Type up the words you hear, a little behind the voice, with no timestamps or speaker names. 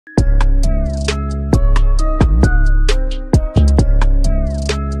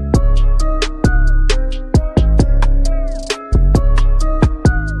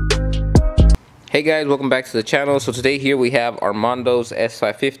Hey guys, welcome back to the channel. So today here we have Armando's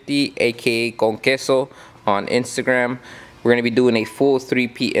S550 aka Con Queso on Instagram. We're going to be doing a full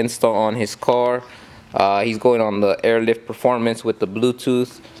 3P install on his car. He's going on the Airlift performance with the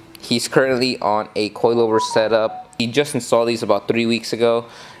Bluetooth. He's currently on a coilover setup. He just installed these about 3 weeks ago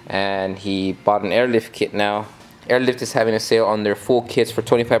and he bought an Airlift kit now. Airlift is having a sale on their full kits for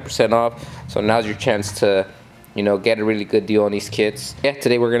 25% off. So now's your chance to, get a really good deal on these kits. Yeah,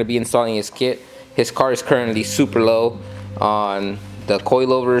 today we're going to be installing his kit. His car is currently super low on the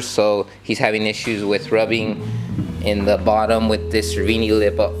coilovers, so he's having issues with rubbing in the bottom with this Ravini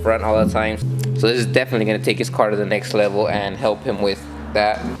lip up front all the time. So this is definitely going to take his car to the next level and help him with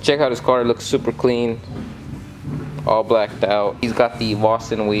that. Check out his car, it looks super clean, all blacked out. He's got the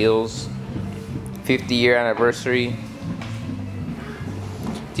Boston wheels, 50-year anniversary,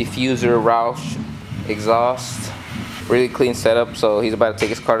 diffuser Roush exhaust. Really clean setup, so he's about to take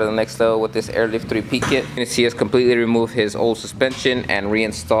his car to the next level with this Airlift 3P kit. You're gonna see us completely remove his old suspension and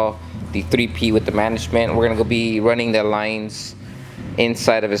reinstall the 3P with the management. We're gonna go be running the lines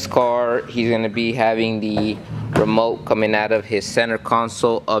inside of his car. He's gonna be having the remote coming out of his center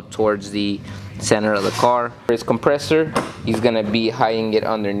console up towards the center of the car. For his compressor, he's gonna be hiding it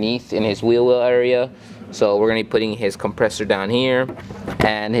underneath in his wheel well area. So we're gonna be putting his compressor down here,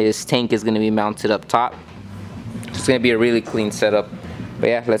 and his tank is gonna be mounted up top. It's going to be a really clean setup. But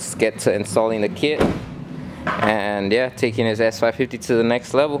yeah, let's get to installing the kit and yeah, taking his S550 to the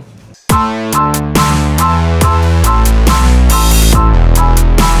next level.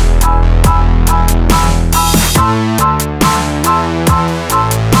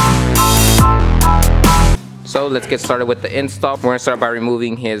 So let's get started with the install. We're going to start by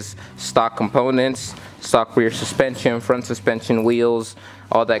removing his stock components, stock rear suspension, front suspension, wheels,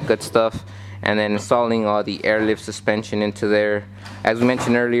 all that good stuff, and then installing all the Airlift suspension into there. As we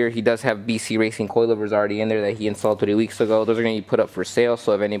mentioned earlier, he does have BC Racing coilovers already in there that he installed 3 weeks ago. Those are going to be put up for sale,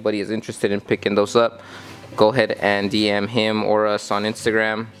 so if anybody is interested in picking those up, go ahead and DM him or us on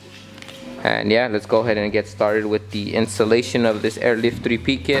Instagram. And yeah, let's go ahead and get started with the installation of this Airlift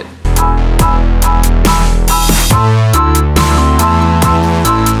 3P kit.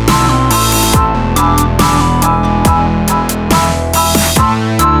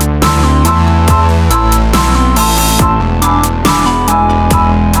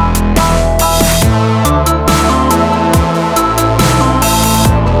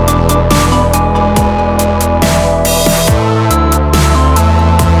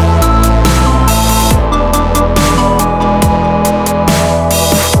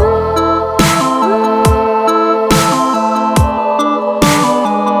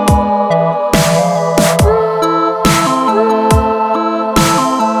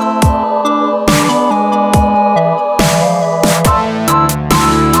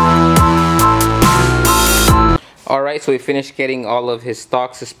 Alright, so we finished getting all of his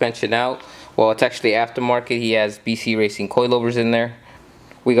stock suspension out. Well, it's actually aftermarket. He has BC Racing coilovers in there.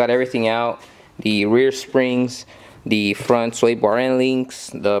 We got everything out. The rear springs, the front sway bar end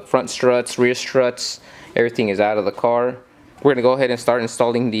links, the front struts, rear struts, everything is out of the car. We're going to go ahead and start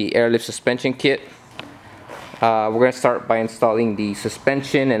installing the Airlift suspension kit. We're going to start by installing the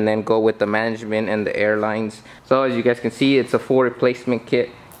suspension and then go with the management and the airlines. So as you guys can see, it's a full replacement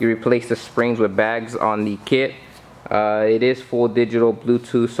kit. You replace the springs with bags on the kit. It is full digital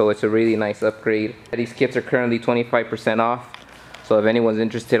Bluetooth, so it's a really nice upgrade. These kits are currently 25% off, so if anyone's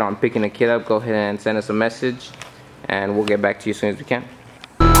interested on picking a kit up, go ahead and send us a message and we'll get back to you as soon as we can.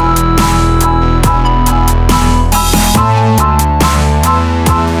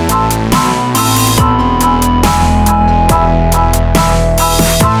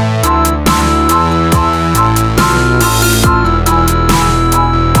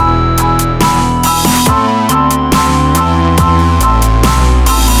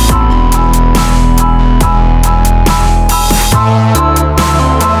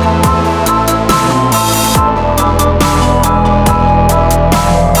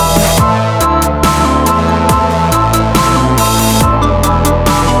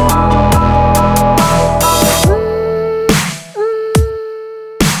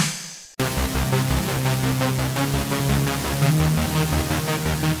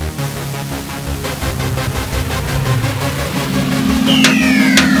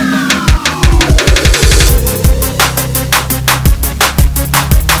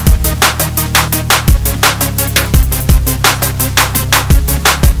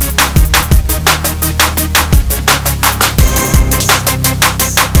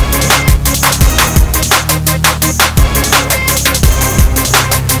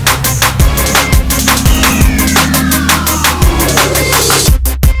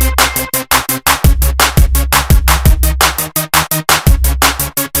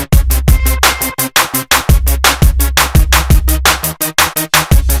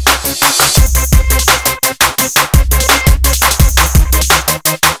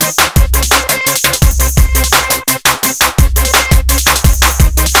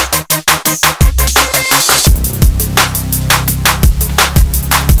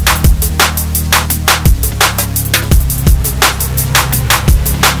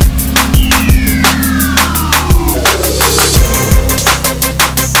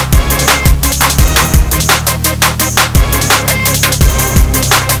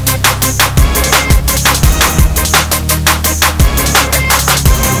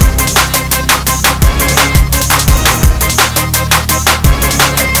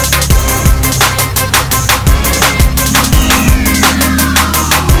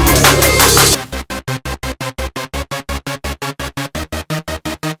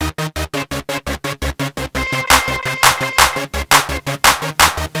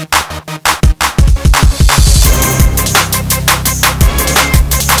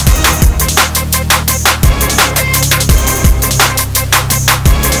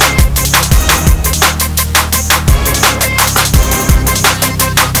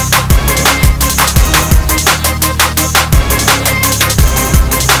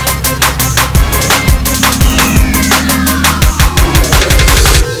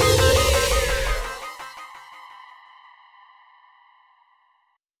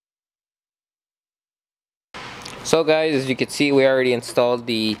 So guys, as you can see, we already installed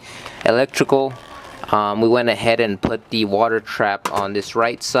the electrical. We went ahead and put the water trap on this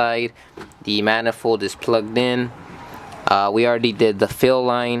right side. The manifold is plugged in. We already did the fill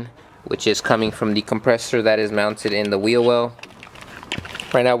line, which is coming from the compressor that is mounted in the wheel well.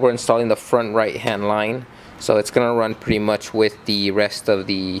 Right now we're installing the front right hand line, so it's gonna run pretty much with the rest of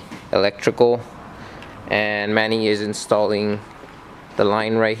the electrical. And Manny is installing the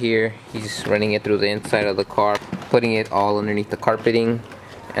line right here. He's running it through the inside of the car, putting it all underneath the carpeting,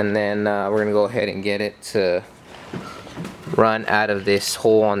 and then we're gonna go ahead and get it to run out of this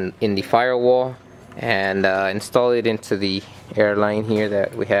hole in the firewall and install it into the airline here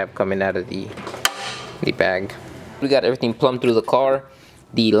that we have coming out of the bag. We got everything plumbed through the car,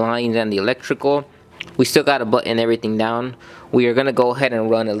 the lines and the electrical. We still got to button everything down. We are gonna go ahead and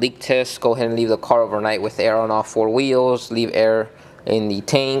run a leak test. Go ahead and leave the car overnight with air on all 4 wheels, leave air in the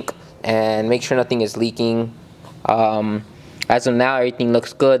tank, and make sure nothing is leaking. As of now, everything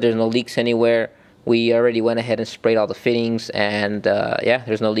looks good. There's no leaks anywhere. We already went ahead and sprayed all the fittings, and yeah,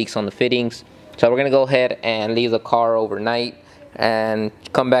 there's no leaks on the fittings. So we're gonna go ahead and leave the car overnight and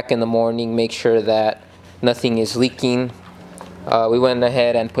come back in the morning, make sure that nothing is leaking. We went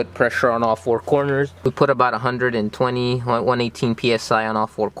ahead and put pressure on all 4 corners. We put about 120, 118 psi on all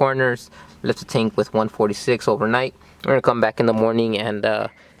 4 corners. Left the tank with 146 overnight. We're gonna come back in the morning and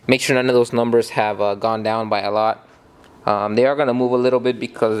make sure none of those numbers have gone down by a lot. They are gonna move a little bit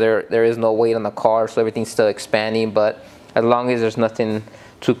because there is no weight on the car, so everything's still expanding. But as long as there's nothing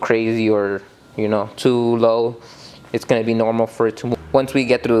too crazy or too low, it's gonna be normal for it to move. Once we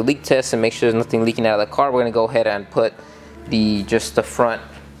get through the leak test and make sure there's nothing leaking out of the car, we're gonna go ahead and put just the front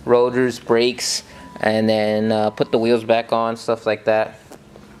rotors, brakes, and then put the wheels back on, stuff like that.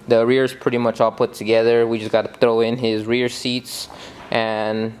 The rear is pretty much all put together. We just got to throw in his rear seats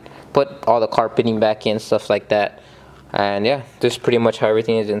and put all the carpeting back in, stuff like that. And yeah, this is pretty much how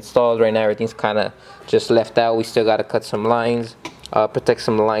everything is installed. Right now everything's kind of just left out. We still got to cut some lines, protect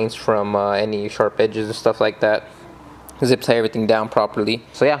some lines from any sharp edges and stuff like that. Zip tie everything down properly.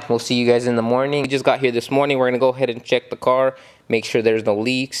 So yeah, we'll see you guys in the morning. We just got here this morning. We're gonna go ahead and check the car, make sure there's no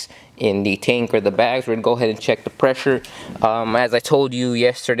leaks in the tank or the bags. We're gonna go ahead and check the pressure. As I told you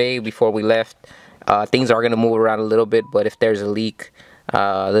yesterday before we left, things are gonna move around a little bit, but if there's a leak,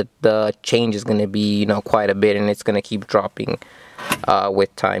 the change is gonna be quite a bit, and it's gonna keep dropping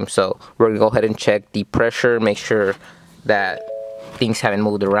with time. So we're gonna go ahead and check the pressure, make sure that things haven't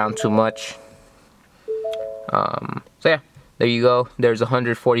moved around too much. So yeah, there you go. There's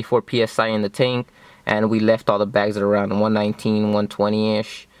 144 psi in the tank, and we left all the bags at around 119,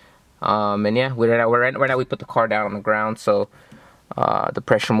 120-ish. And yeah, right now we put the car down on the ground, so the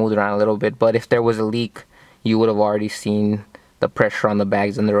pressure moved around a little bit. But if there was a leak, you would have already seen the pressure on the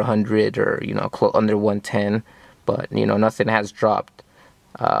bags under 100 or under 110. But nothing has dropped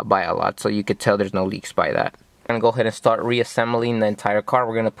by a lot, so you could tell there's no leaks by that. I'm gonna go ahead and start reassembling the entire car.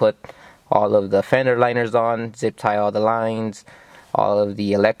 We're gonna put all of the fender liners on, zip tie all the lines, all of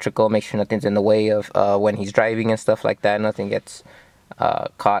the electrical, make sure nothing's in the way of when he's driving and stuff like that. Nothing gets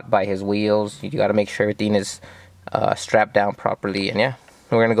caught by his wheels. You got to make sure everything is strapped down properly. And yeah,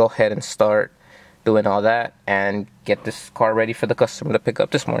 we're gonna go ahead and start doing all that and get this car ready for the customer to pick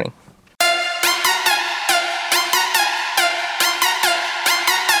up this morning.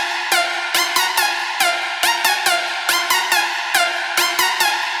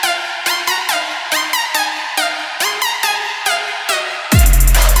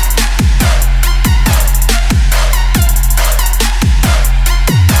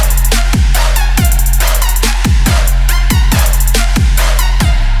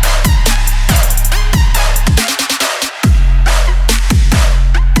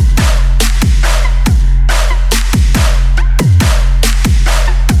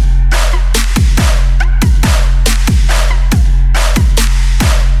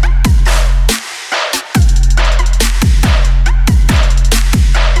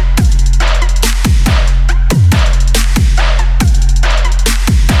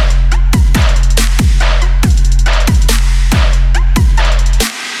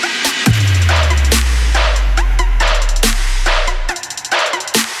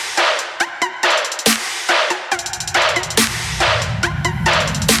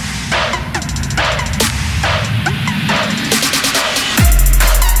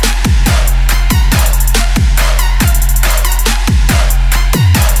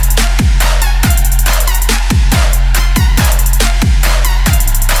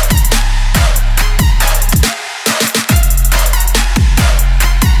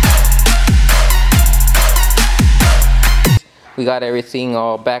 We got everything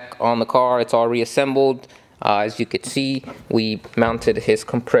all back on the car. It's all reassembled. As you can see, we mounted his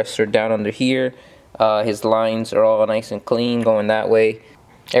compressor down under here. His lines are all nice and clean going that way.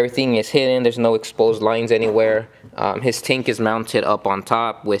 Everything is hidden, there's no exposed lines anywhere. His tank is mounted up on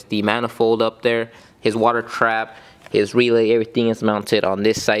top with the manifold up there. His water trap, his relay, everything is mounted on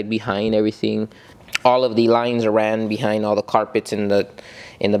this side behind everything. All of the lines are ran behind all the carpets in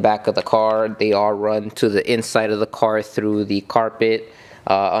the back of the car. They all run to the inside of the car through the carpet.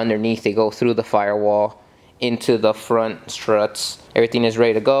 Underneath, they go through the firewall into the front struts. Everything is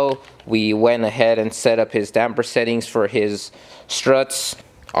ready to go. We went ahead and set up his damper settings for his struts.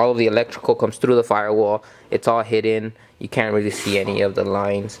 All of the electrical comes through the firewall. It's all hidden. You can't really see any of the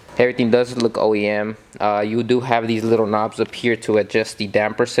lines. Everything does look OEM. You do have these little knobs up here to adjust the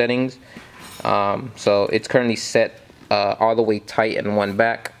damper settings. So it's currently set all the way tight and one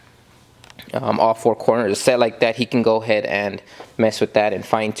back. All four corners are set like that. He can go ahead and mess with that and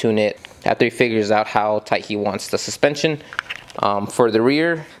fine tune it after he figures out how tight he wants the suspension. For the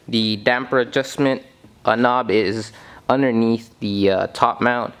rear, the damper adjustment knob is underneath the top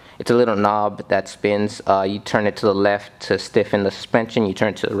mount. It's a little knob that spins. You turn it to the left to stiffen the suspension. You turn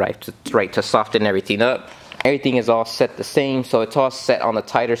it to the right to soften everything up. Everything is all set the same, so it's all set on the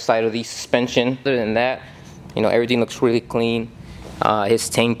tighter side of the suspension. Other than that, you know, everything looks really clean. His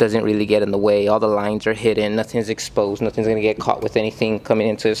tank doesn't really get in the way. All the lines are hidden. Nothing's exposed. Nothing's gonna get caught with anything coming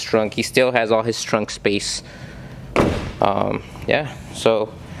into his trunk. He still has all his trunk space. Yeah,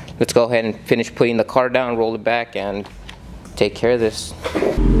 so let's go ahead and finish putting the car down, roll it back, and take care of this.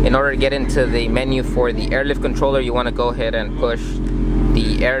 In order to get into the menu for the airlift controller, you want to go ahead and push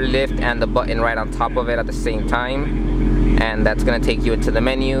the airlift and the button right on top of it at the same time, and that's going to take you into the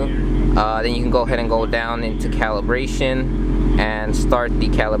menu. Then you can go ahead and go down into calibration and start the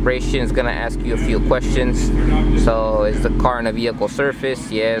calibration. It's going to ask you a few questions. So, is the car on a vehicle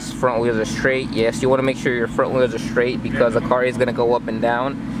surface? Yes. Front wheels are straight? Yes. You want to make sure your front wheels are straight because the car is going to go up and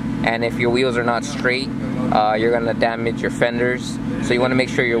down, and if your wheels are not straight, you're going to damage your fenders. So you want to make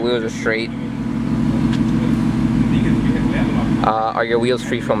sure your wheels are straight. Are your wheels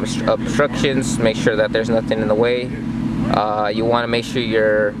free from obstructions? Make sure that there's nothing in the way. You want to make sure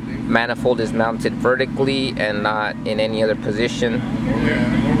your manifold is mounted vertically and not in any other position.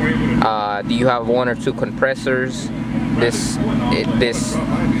 Do you have one or two compressors? This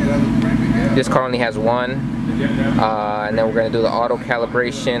car only has one. And then we're going to do the auto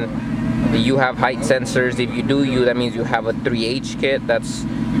calibration. Do you have height sensors? If you do, that means you have a 3H kit. That's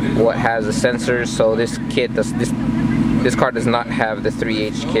what has the sensors. So this kit does this car does not have the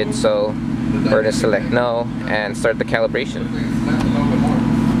 3H kit, so we're going to select no and start the calibration.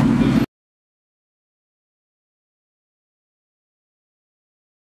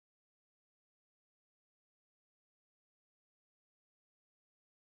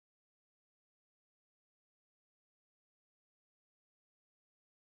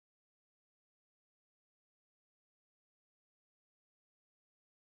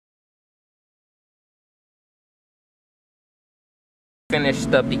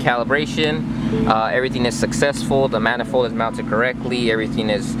 Finished up the calibration. Everything is successful. The manifold is mounted correctly. Everything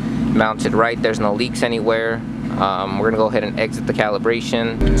is mounted right. There's no leaks anywhere. We're gonna go ahead and exit the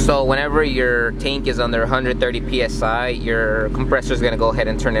calibration. So whenever your tank is under 130 psi, your compressor is gonna go ahead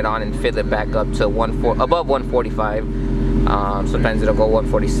and turn it on and fill it back up to above 145. Sometimes it'll go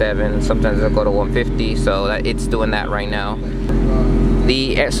 147. Sometimes it'll go to 150. So it's doing that right now.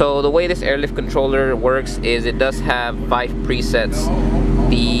 So the way this airlift controller works is it does have 5 presets.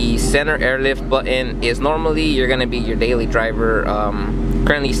 The center airlift button is normally you're gonna be your daily driver,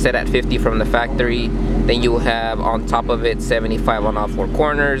 currently set at 50 from the factory. Then you have on top of it 75 on all 4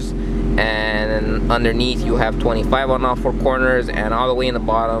 corners, and underneath you have 25 on all 4 corners, and all the way in the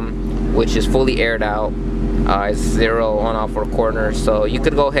bottom, which is fully aired out, is 0 on all 4 corners. So you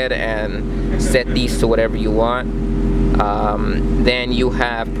could go ahead and set these to whatever you want. Then you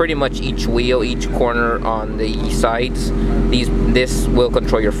have pretty much each wheel, each corner on the sides. This will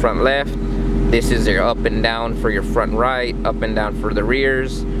control your front left. This is your up and down for your front right, up and down for the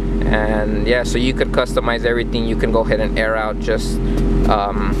rears. And yeah, so you could customize everything. You can go ahead and air out just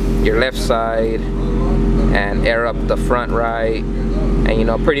your left side and air up the front right, and you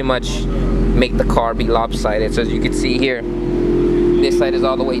know, pretty much make the car be lopsided. So as you can see here, this side is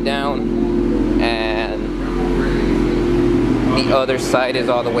all the way down and the other side is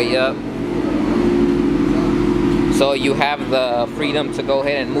all the way up. So you have the freedom to go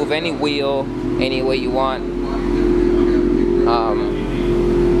ahead and move any wheel any way you want.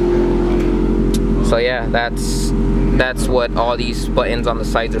 So yeah, that's what all these buttons on the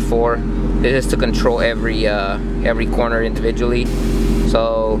sides are for. This is to control every corner individually.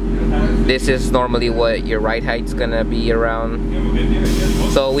 So this is normally what your ride height's gonna be around.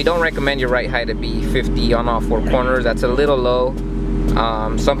 So we don't recommend your ride height to be 50 on all 4 corners. That's a little low.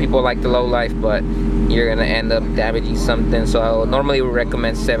 Some people like the low life, but you're gonna end up damaging something. So normally we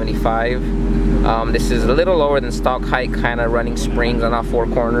recommend 75. This is a little lower than stock height, kind of running springs on all 4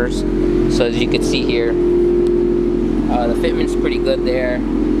 corners. So as you can see here, the fitment's pretty good there,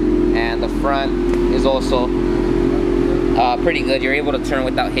 and the front is also pretty good. You're able to turn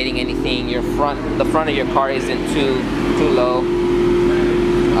without hitting anything. The front of your car isn't too low.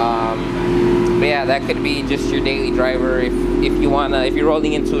 But yeah, that could be just your daily driver. If you're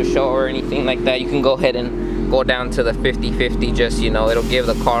rolling into a show or anything like that, you can go ahead and go down to the 50/50. Just, you know, it'll give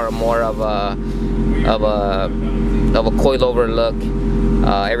the car more of a coilover look.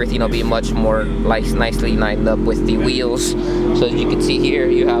 Everything will be much more nicely lined up with the wheels. So as you can see here,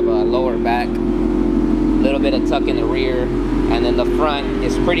 you have a lower back, a little bit of tuck in the rear, and then the front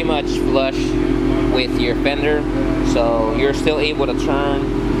is pretty much flush with your fender. So you're still able to turn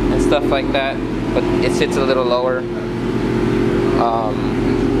and stuff like that, but it sits a little lower.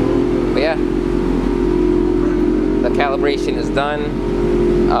 But yeah, the calibration is done.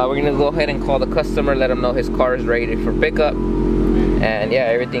 We're gonna go ahead and call the customer, let him know his car is ready for pickup, and yeah,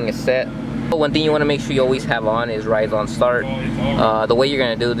 everything is set. One thing you want to make sure you always have on is Rise on Start. The way you're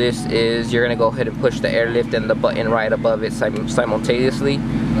going to do this is you're going to go ahead and push the airlift and the button right above it simultaneously,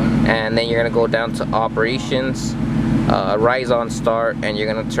 and then you're going to go down to Operations, Rise on Start, and you're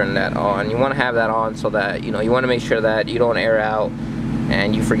going to turn that on. You want to have that on so that, you know, you want to make sure that you don't air out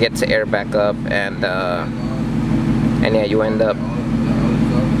and you forget to air back up, and yeah, you end up.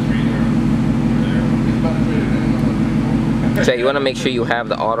 So you want to make sure you have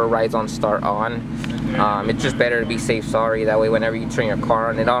the auto Rise on Start on. It's just better to be safe sorry. That way whenever you turn your car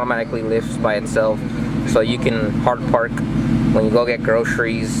on, it automatically lifts by itself. So you can hard park when you go get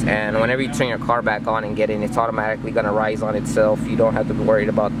groceries, and whenever you turn your car back on and get in, it's automatically going to rise on itself. You don't have to be worried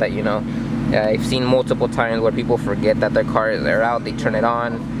about that, you know. I've seen multiple times where people forget that their car is out, they turn it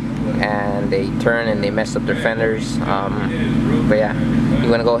on, and they turn and they mess up their fenders. But yeah, you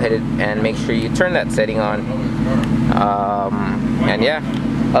want to go ahead and make sure you turn that setting on. And yeah,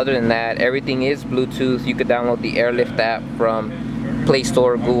 other than that, everything is Bluetooth. You could download the Airlift app from Play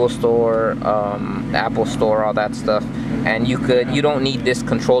Store, Google Store, Apple Store, all that stuff. And you don't need this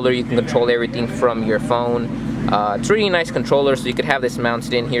controller. You can control everything from your phone. It's a really nice controller, so you could have this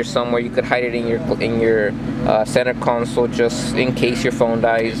mounted in here somewhere. You could hide it in your center console just in case your phone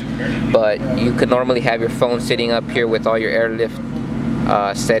dies. But you could normally have your phone sitting up here with all your Airlift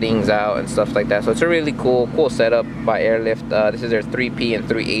settings out and stuff like that. So it's a really cool setup by Airlift. This is their 3P and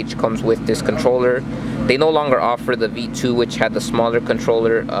 3H, comes with this controller. They no longer offer the V2, which had the smaller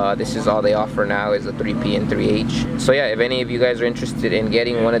controller. This is all they offer now, is the 3P and 3H. So yeah, if any of you guys are interested in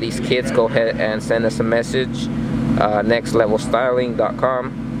getting one of these kits, go ahead and send us a message.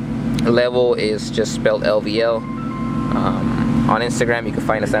 NextLevelStyling.com. Level is just spelled LVL. On Instagram you can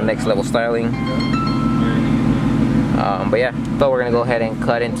find us at NextLevelStyling. But yeah, so we're gonna go ahead and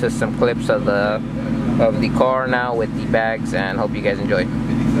cut into some clips of the car now with the bags, and hope you guys enjoy.